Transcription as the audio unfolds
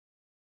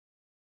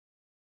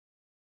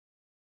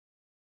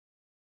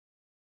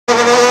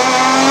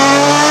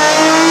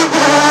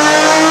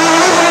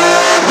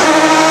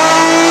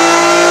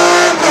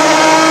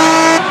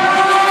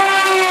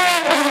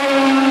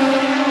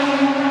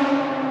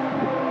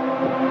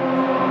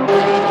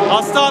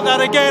I'll start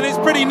that again. It's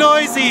pretty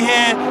noisy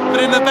here, but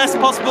in the best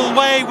possible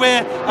way.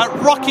 We're at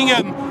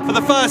Rockingham for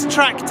the first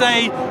track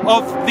day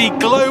of the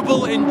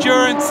Global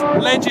Endurance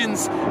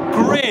Legends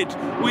Grid,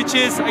 which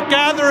is a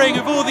gathering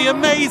of all the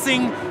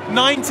amazing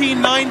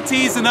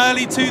 1990s and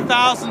early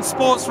 2000s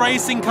sports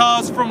racing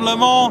cars from Le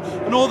Mans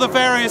and all the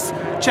various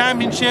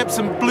championships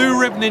and blue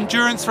ribbon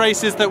endurance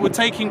races that were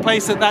taking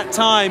place at that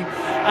time.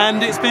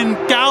 And it's been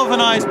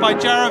galvanized by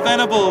Jarrah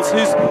Venables,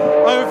 who's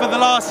over the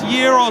last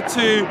year or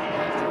two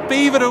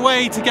beavered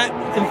away to get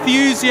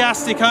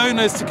enthusiastic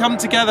owners to come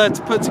together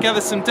to put together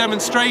some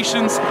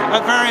demonstrations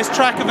at various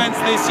track events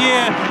this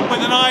year with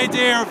an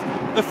idea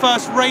of the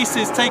first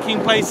races taking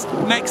place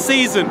next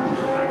season.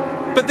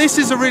 But this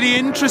is a really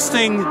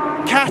interesting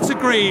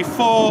category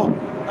for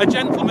a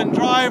gentleman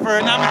driver,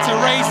 an amateur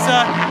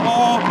racer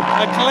or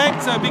a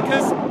collector,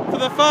 because for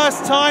the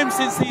first time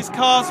since these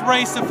cars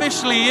race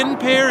officially in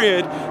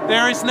period,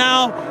 there is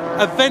now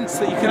events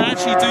that you can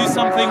actually do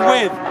something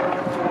with.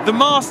 The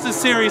Masters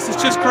Series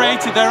has just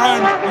created their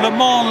own Le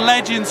Mans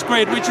Legends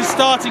Grid, which is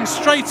starting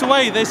straight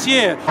away this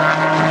year.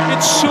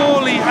 It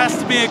surely has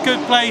to be a good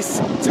place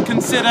to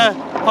consider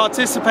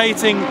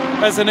participating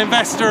as an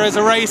investor, as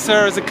a racer,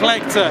 as a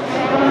collector.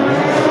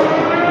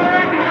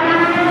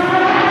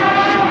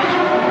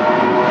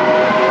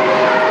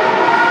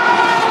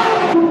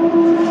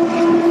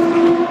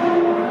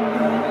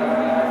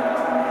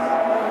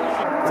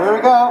 Here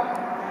we go.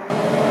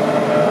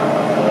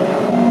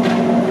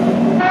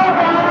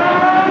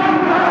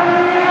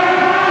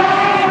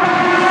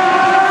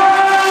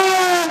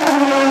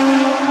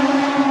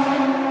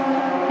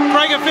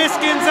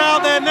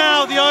 Out there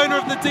now, the owner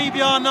of the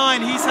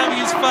DBR9. He's having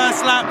his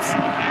first laps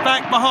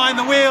back behind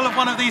the wheel of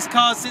one of these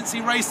cars since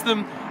he raced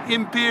them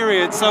in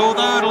period. So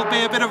although it'll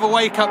be a bit of a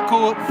wake-up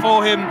call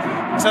for him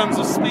in terms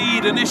of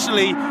speed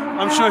initially,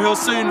 I'm sure he'll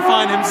soon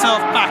find himself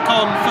back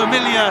on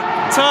familiar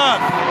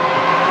turf.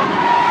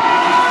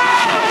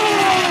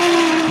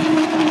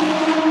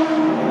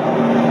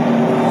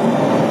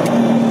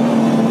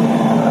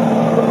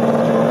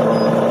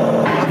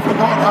 I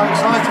forgot how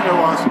exciting it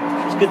was.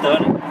 It's good though,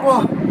 isn't it?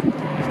 Whoa.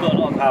 Got a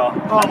lot of power.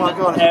 Oh my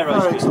god, it's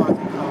very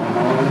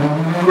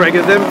exciting.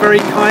 Gregor then very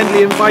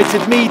kindly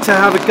invited me to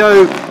have a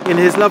go in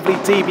his lovely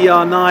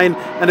DBR9,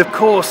 and of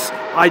course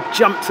I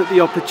jumped at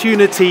the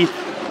opportunity,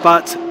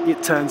 but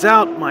it turns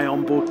out my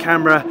onboard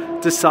camera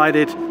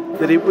decided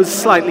that it was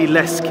slightly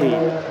less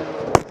keen.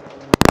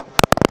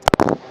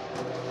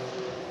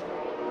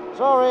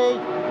 Sorry.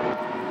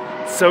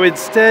 So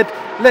instead,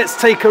 let's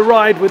take a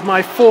ride with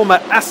my former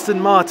Aston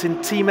Martin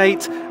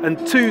teammate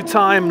and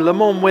two-time Le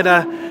Mans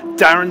winner,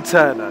 Darren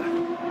Turner.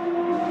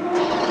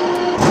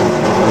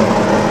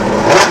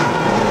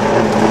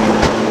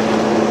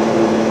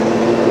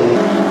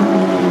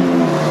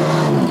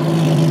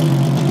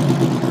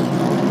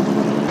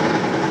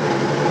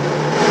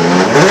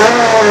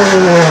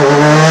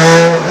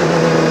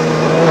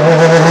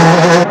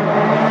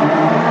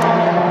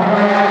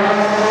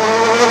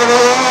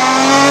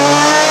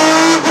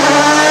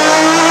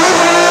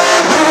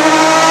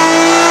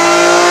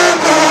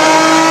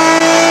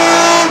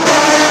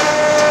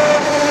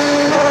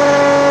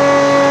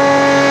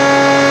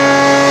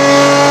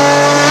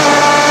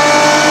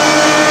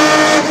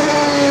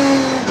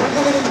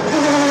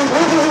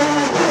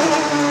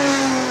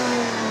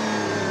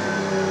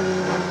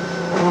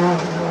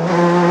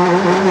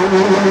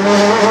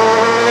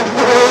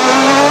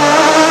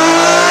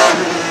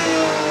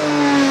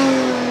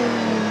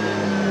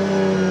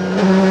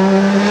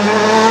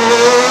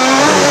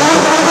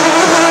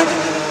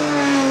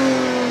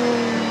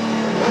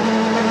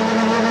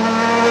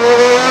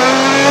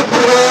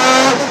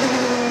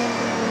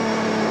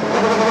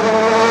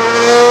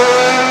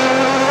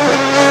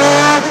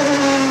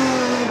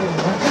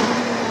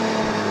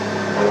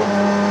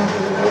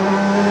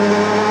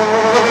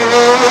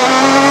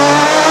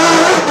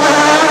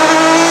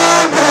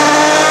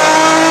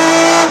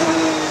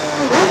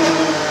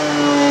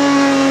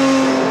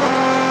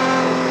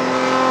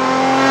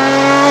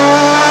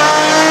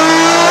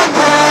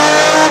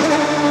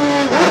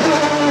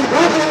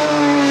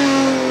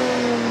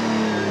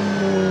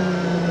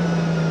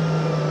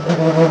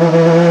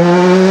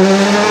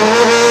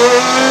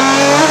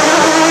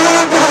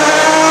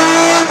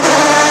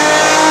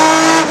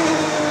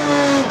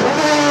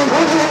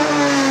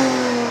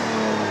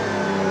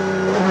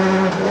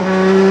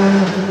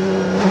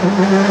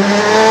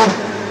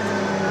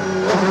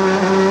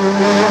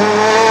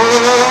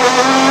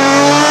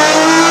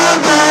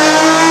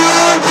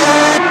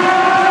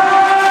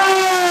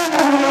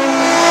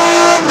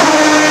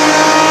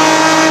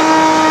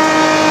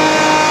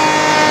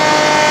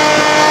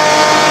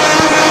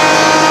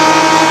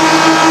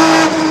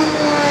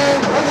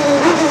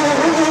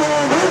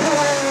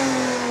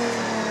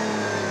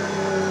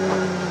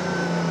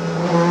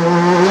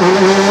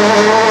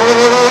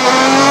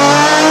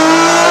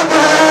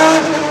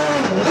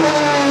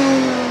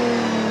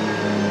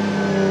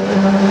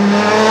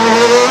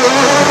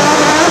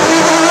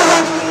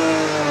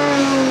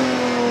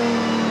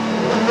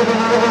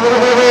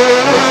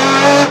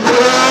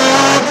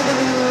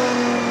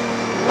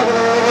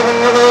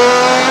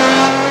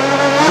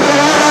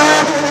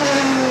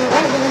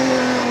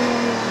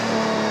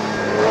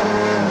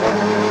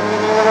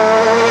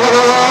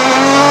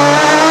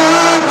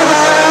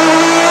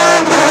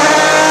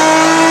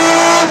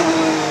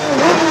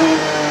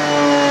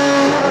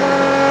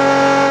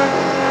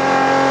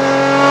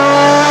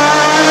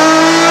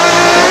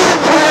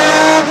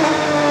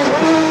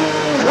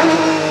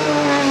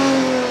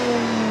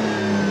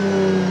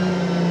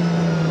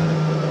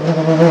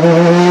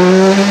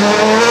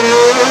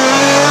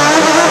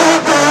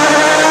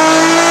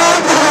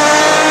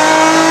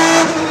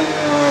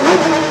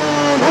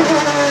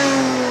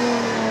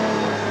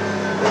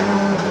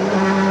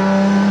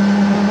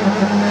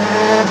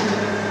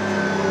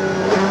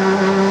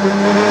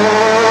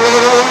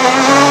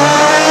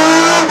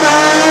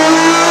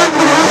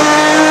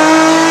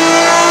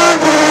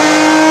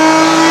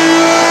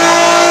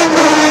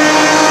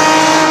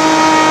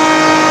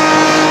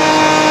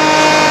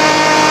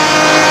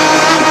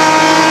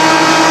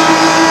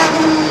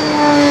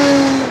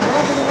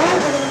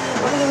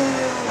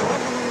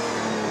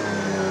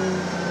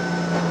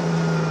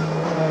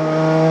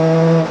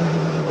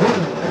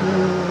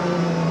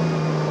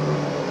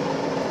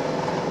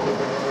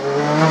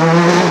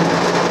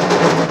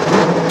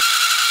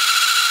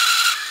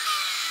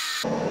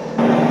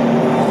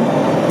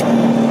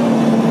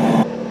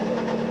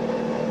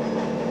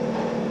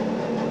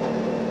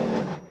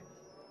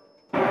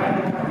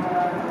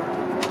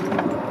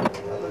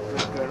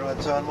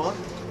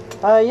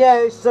 Yeah,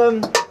 it's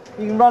you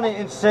can run it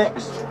in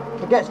 6.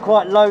 It gets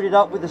quite loaded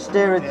up with the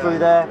steering through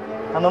there,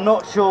 and I'm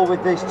not sure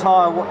with this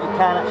tyre what you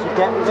can actually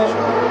get with it.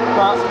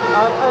 But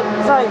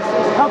I'd say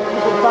it's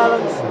comfortable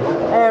balance,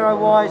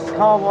 aero-wise,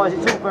 car-wise,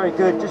 it's all very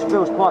good. Just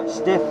feels quite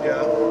stiff.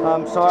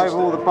 So over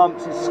all the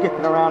bumps, it's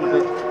skipping around a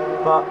bit.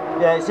 But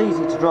yeah, it's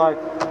easy to drive.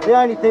 The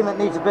only thing that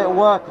needs a bit of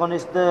work on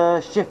is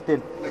the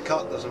shifting. The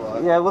cut doesn't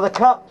work. Yeah, well the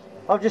cut,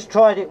 I've just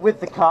tried it with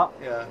the cut,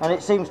 and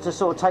it seems to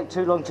sort of take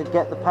too long to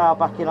get the power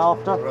back in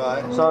after.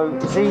 So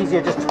it's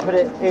easier just to put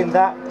it in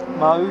that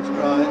mode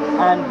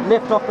and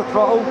lift off the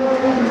throttle.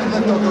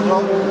 Lift off the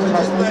throttle,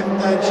 just lift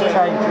and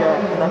change,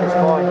 then it's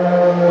fine.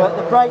 But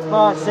the brake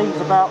bar seems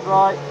about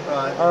right.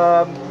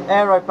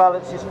 Aero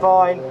balance is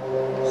fine.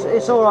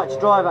 It's all right to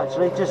drive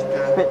actually, just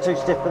a bit too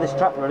stiff for this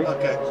track really.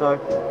 So.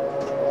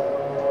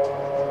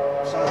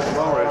 Sounds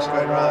glorious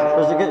going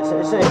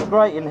round. It's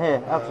great in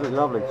here, absolutely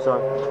lovely. So,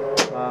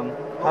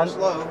 not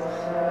slow.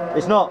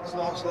 It's not. It's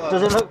not slow.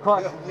 Does it look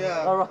quite?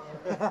 Yeah. All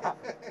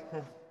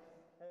right.